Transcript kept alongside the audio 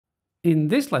In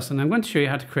this lesson, I'm going to show you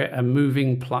how to create a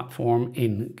moving platform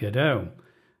in Godot.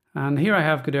 And here I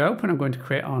have Godot open. I'm going to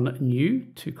create on new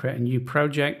to create a new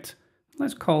project.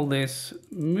 Let's call this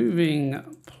moving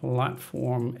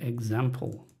platform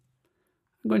example.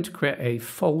 I'm going to create a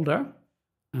folder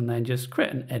and then just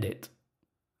create an edit.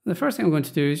 The first thing I'm going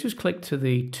to do is just click to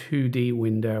the 2D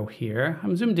window here.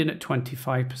 I'm zoomed in at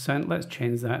 25%. Let's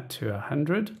change that to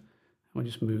 100. We'll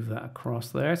just move that across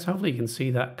there. So hopefully you can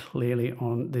see that clearly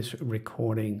on this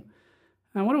recording.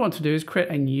 And what I want to do is create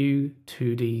a new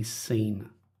 2D scene.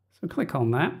 So click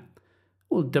on that.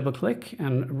 We'll double click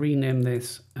and rename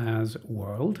this as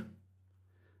world.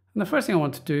 And the first thing I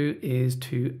want to do is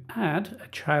to add a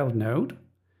child node.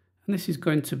 And this is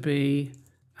going to be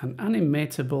an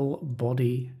animatable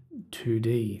body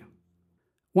 2D.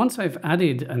 Once I've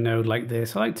added a node like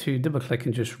this, I like to double click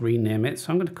and just rename it.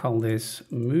 So I'm going to call this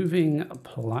moving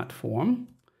platform.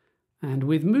 And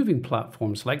with moving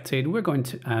platform selected, we're going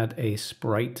to add a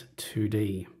sprite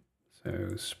 2D.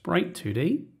 So sprite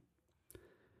 2D.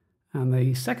 And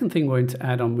the second thing we're going to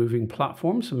add on moving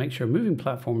platform, so make sure moving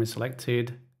platform is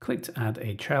selected, click to add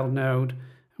a child node,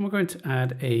 and we're going to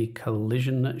add a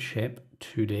collision shape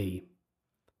 2D.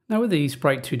 Now with the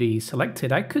Sprite 2D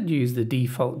selected, I could use the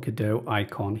default Godot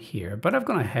icon here, but I've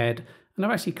gone ahead and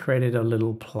I've actually created a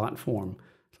little platform.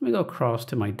 So let me go across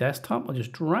to my desktop. I'll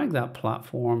just drag that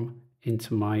platform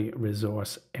into my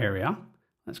resource area.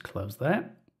 Let's close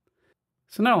that.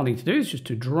 So now all I need to do is just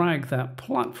to drag that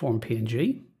platform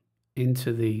PNG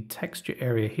into the texture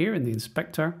area here in the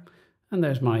inspector. And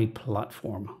there's my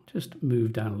platform. Just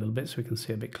move down a little bit so we can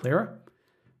see a bit clearer.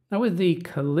 Now with the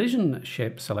collision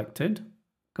shape selected,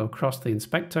 go across the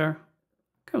inspector,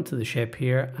 go to the shape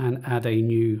here and add a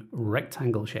new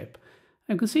rectangle shape.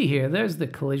 And you can see here, there's the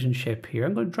collision shape here.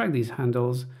 I'm going to drag these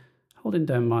handles, holding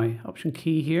down my option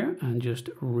key here and just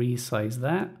resize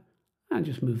that and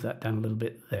just move that down a little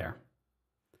bit there.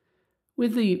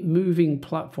 With the moving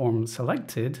platform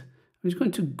selected, I'm just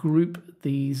going to group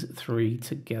these three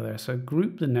together. So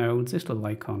group the nodes, this little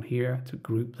icon here to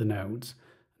group the nodes.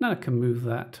 Now I can move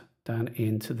that down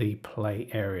into the play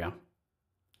area.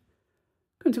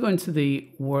 I'm going to go into the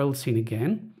world scene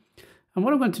again. And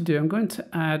what I'm going to do, I'm going to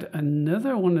add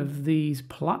another one of these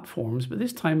platforms, but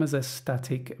this time as a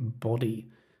static body.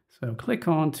 So click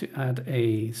on to add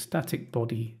a static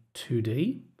body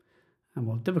 2D. And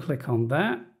we'll double click on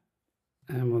that.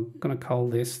 And we're going to call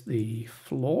this the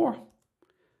floor. I'm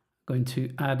going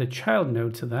to add a child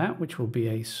node to that, which will be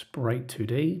a sprite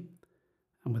 2D.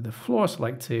 And with the floor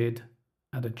selected,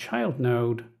 add a child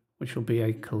node, which will be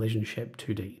a collision shape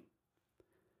 2D.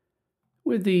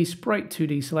 With the sprite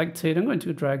 2D selected, I'm going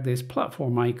to drag this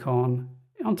platform icon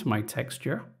onto my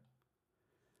texture.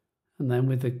 And then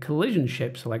with the collision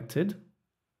shape selected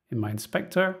in my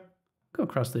inspector, go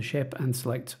across the shape and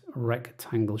select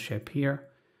rectangle shape here.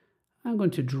 I'm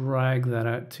going to drag that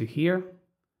out to here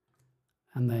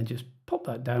and then just pop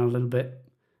that down a little bit.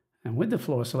 And with the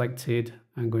floor selected,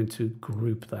 I'm going to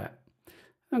group that.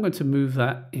 I'm going to move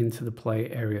that into the play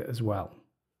area as well.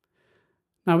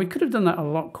 Now we could have done that a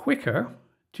lot quicker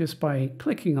just by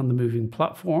clicking on the moving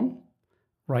platform,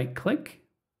 right click,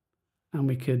 and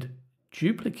we could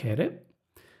duplicate it.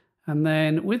 And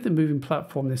then with the moving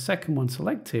platform, the second one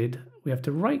selected, we have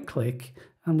to right click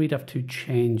and we'd have to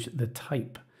change the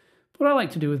type. What I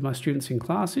like to do with my students in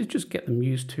class is just get them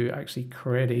used to actually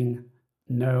creating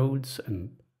nodes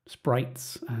and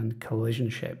sprites and collision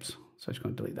shapes. So I'm just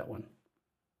going to delete that one.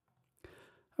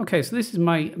 Okay, so this is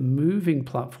my moving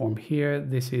platform here.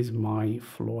 This is my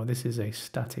floor. This is a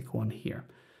static one here.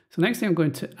 So next thing I'm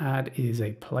going to add is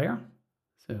a player.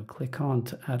 So click on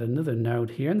to add another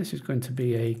node here. And this is going to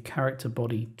be a character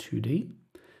body 2D.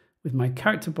 With my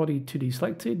character body 2D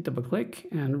selected, double click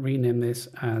and rename this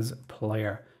as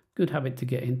player. Good habit to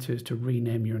get into is to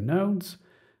rename your nodes.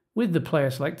 With the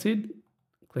player selected,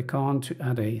 click on to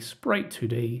add a sprite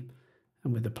 2D.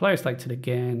 And with the player selected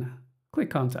again,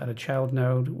 click on to add a child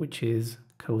node, which is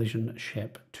collision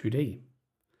shape 2D.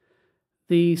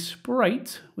 The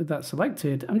sprite, with that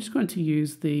selected, I'm just going to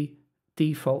use the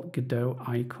default Godot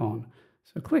icon.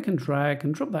 So click and drag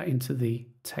and drop that into the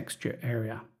texture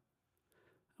area.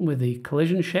 And with the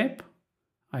collision shape,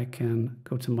 I can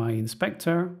go to my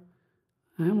inspector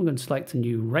and we're going to select a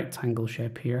new rectangle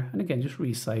shape here. And again, just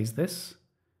resize this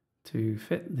to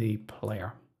fit the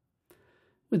player.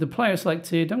 With the player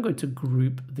selected, I'm going to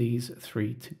group these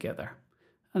three together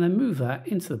and then move that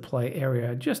into the play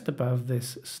area just above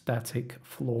this static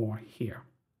floor here.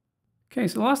 Okay,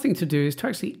 so the last thing to do is to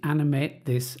actually animate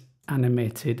this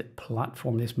animated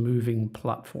platform, this moving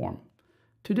platform.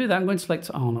 To do that, I'm going to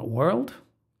select on world,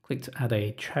 click to add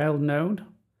a child node,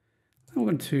 I'm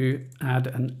going to add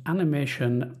an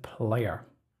animation player.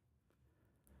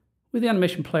 With the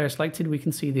animation player selected, we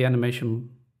can see the animation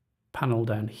panel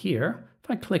down here.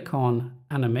 If I click on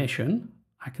animation,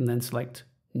 I can then select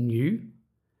new.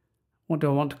 What do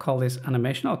I want to call this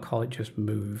animation? I'll call it just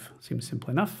move. Seems simple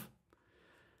enough.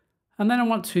 And then I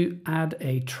want to add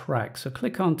a track. So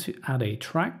click on to add a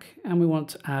track, and we want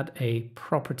to add a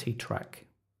property track.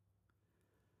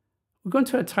 We're going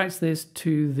to attach this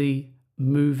to the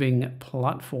moving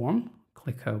platform.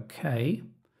 Click OK.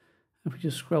 If we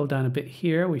just scroll down a bit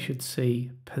here, we should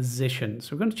see position.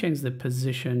 So we're going to change the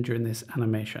position during this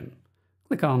animation.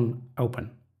 Click on Open.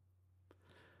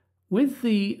 With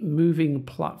the moving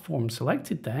platform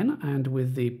selected then, and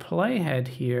with the playhead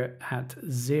here at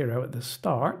 0 at the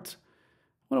start,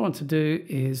 what I want to do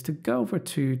is to go over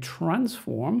to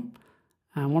Transform,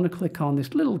 and I want to click on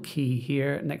this little key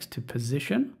here next to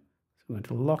Position. So I'm going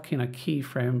to lock in a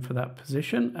keyframe for that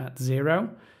position at 0.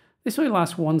 This only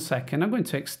lasts 1 second. I'm going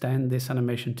to extend this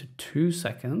animation to 2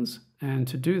 seconds. And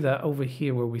to do that, over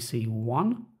here where we see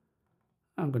 1,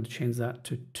 I'm going to change that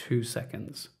to 2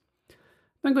 seconds.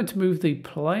 I'm going to move the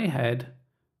playhead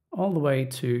all the way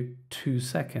to 2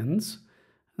 seconds.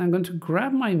 And I'm going to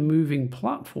grab my moving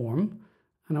platform,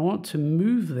 and I want to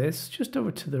move this just over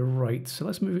to the right. So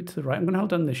let's move it to the right. I'm going to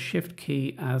hold down the Shift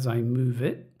key as I move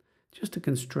it, just to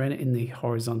constrain it in the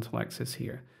horizontal axis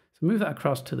here. So move that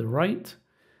across to the right.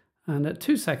 And at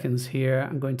 2 seconds here,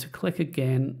 I'm going to click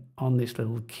again on this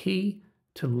little key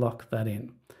to lock that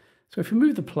in. So if we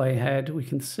move the playhead, we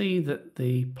can see that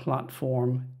the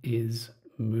platform is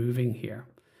moving here.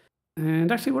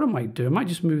 And actually what I might do, I might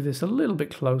just move this a little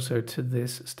bit closer to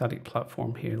this static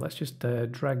platform here. Let's just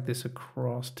drag this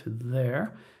across to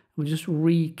there. We'll just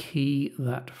rekey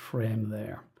that frame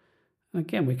there. And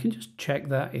again, we can just check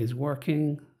that is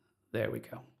working. There we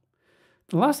go.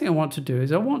 The last thing I want to do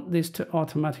is I want this to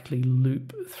automatically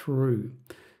loop through.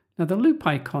 Now the loop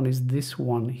icon is this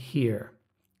one here.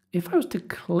 If I was to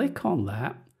click on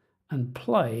that and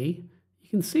play, you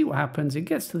can see what happens. It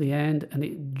gets to the end and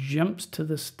it jumps to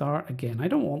the start again. I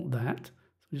don't want that,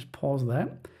 so just pause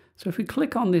that. So if we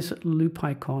click on this loop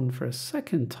icon for a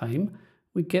second time,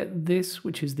 we get this,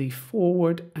 which is the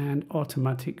forward and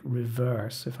automatic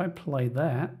reverse. If I play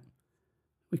that,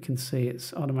 we can see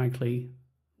it's automatically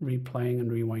replaying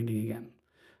and rewinding again.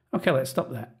 Okay, let's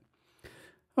stop that.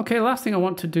 Okay, last thing I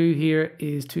want to do here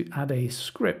is to add a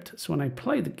script. So when I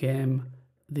play the game,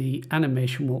 the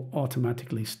animation will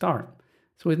automatically start.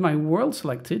 So with my world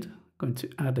selected, I'm going to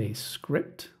add a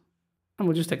script, and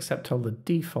we'll just accept all the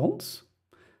defaults.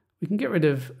 We can get rid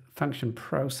of function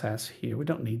process here. We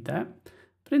don't need that.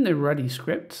 But in the ready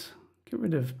script, get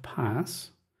rid of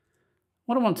pass.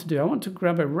 What I want to do, I want to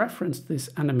grab a reference to this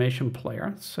animation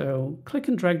player. So click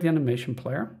and drag the animation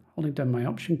player, holding down my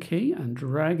Option key and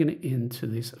dragging it into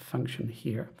this function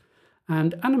here.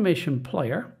 And animation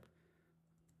player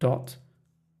dot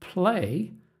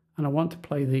play, and I want to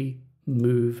play the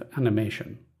move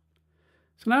animation.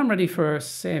 So now I'm ready for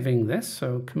saving this.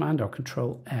 So Command or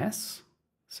Control S,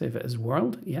 save it as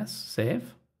world. Yes,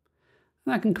 save.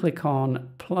 And I can click on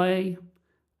play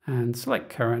and select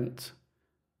current.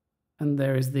 And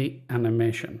there is the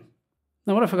animation.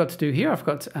 Now what I forgot to do here, I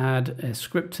forgot to add a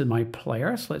script to my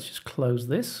player. So let's just close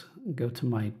this and go to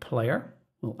my player.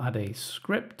 We'll add a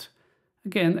script.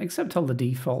 Again, accept all the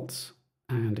defaults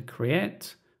and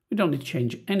create. We don't need to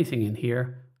change anything in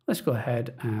here. Let's go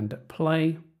ahead and play.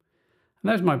 And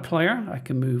there's my player. I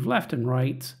can move left and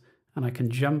right, and I can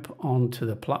jump onto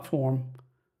the platform,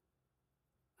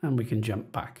 and we can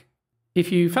jump back. If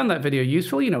you found that video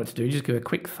useful, you know what to do. Just give a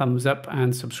quick thumbs up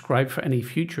and subscribe for any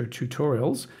future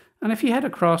tutorials. And if you head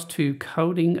across to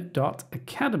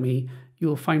coding.academy,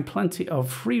 you'll find plenty of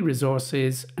free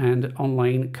resources and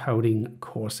online coding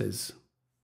courses.